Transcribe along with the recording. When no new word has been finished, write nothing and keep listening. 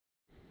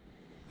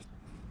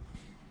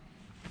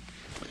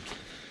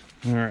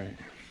Alright,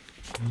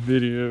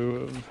 video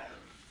of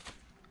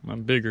my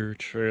bigger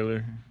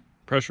trailer,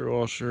 pressure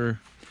washer,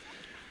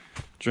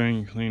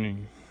 drain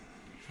cleaning.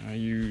 I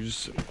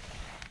use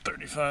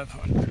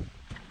 3500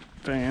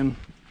 fan,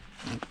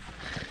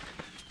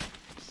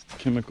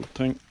 chemical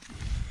tank.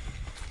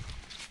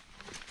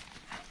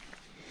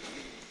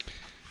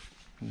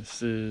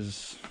 This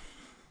is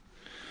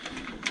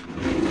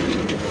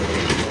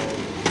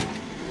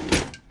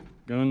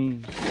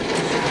guns,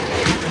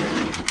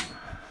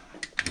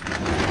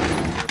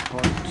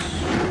 parts,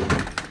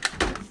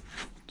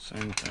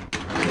 same thing.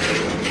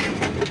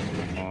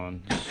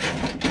 On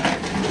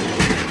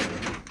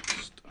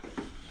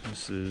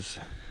this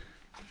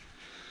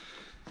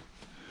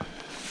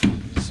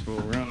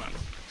will run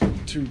a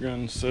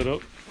 2-gun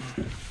setup.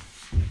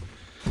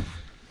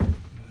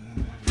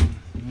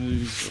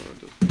 These are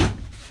the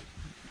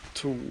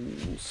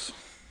tools.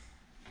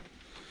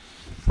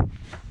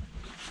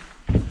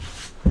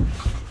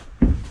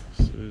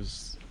 This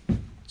is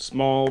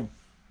small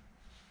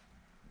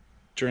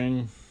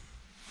drain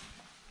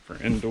for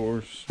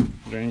indoors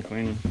drain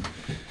cleaning.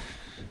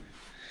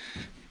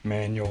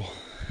 Manual,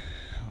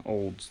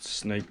 old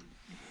snake.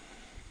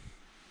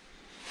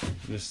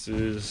 This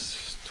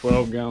is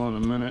 12 gallon a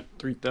minute,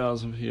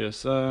 3000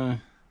 psi.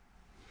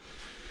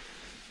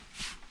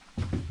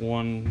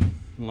 One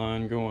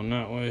line going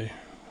that way,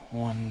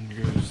 one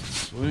goes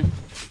this way.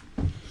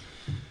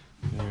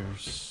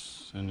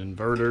 There's an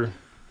inverter.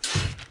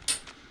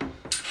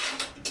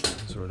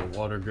 That's where the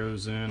water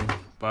goes in.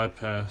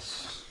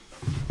 Bypass.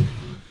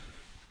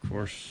 Of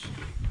course,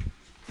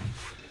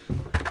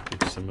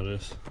 keep some of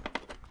this.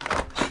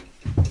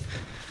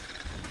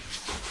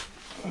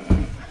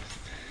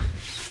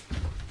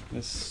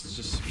 This is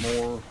just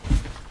more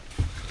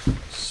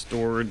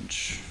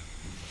storage.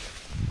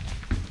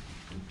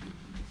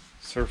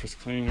 Surface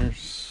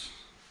cleaners,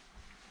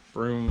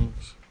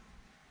 brooms,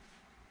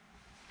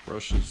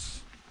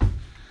 brushes,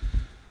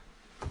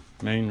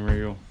 main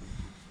reel,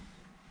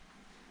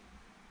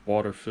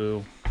 water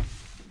fill.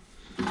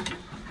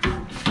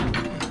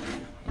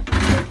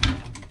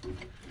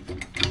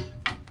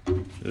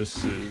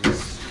 This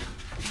is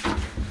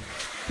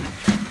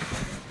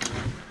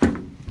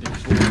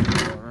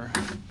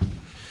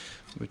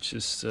which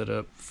is set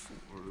up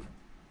for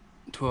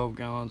 12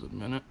 gallons a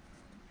minute,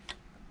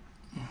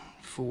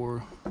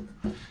 4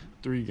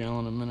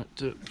 3-gallon a minute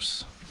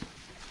tips.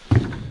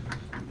 And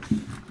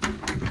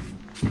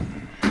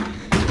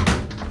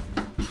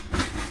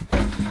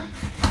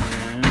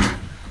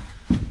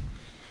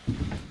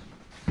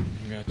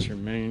you got your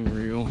main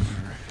reel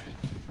for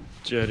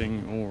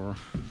jetting or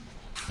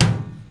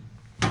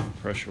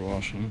pressure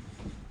washing.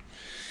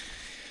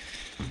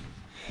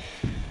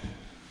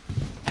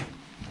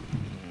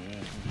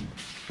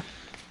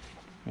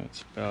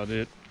 That's about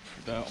it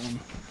for that one.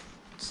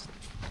 It's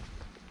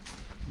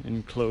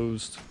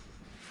enclosed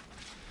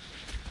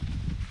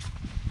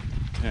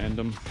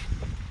tandem.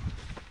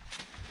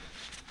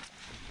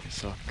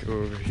 Guess I'll go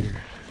over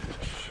here,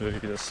 show you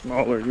the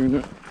smaller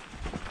unit.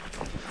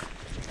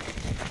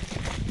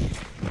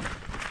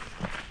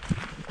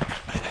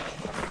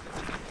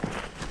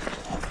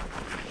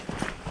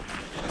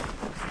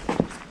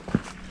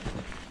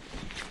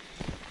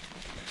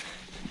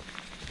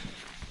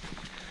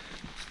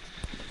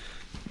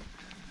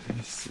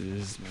 This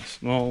is my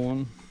small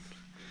one.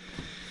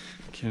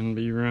 Can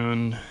be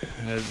run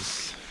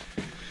as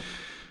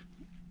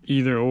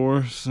either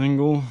or,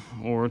 single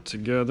or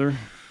together,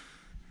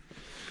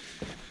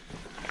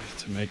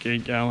 to make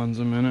 8 gallons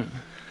a minute.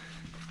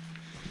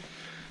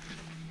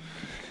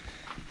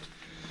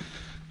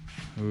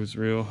 Hose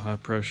reel, high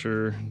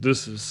pressure.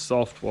 This is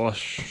soft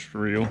wash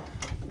reel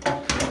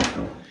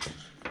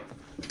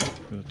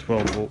with a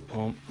 12-volt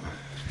pump.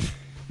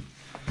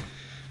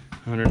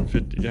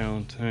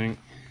 150-gallon tank.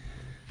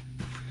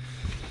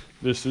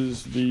 This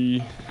is the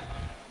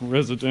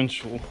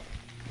residential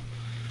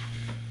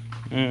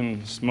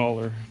and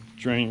smaller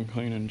drain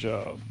cleaning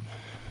job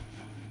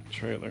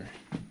trailer.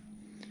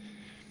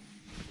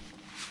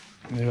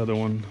 The other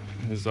one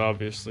is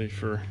obviously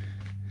for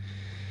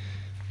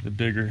the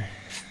bigger.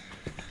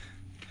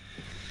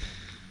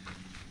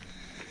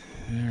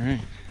 All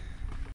right.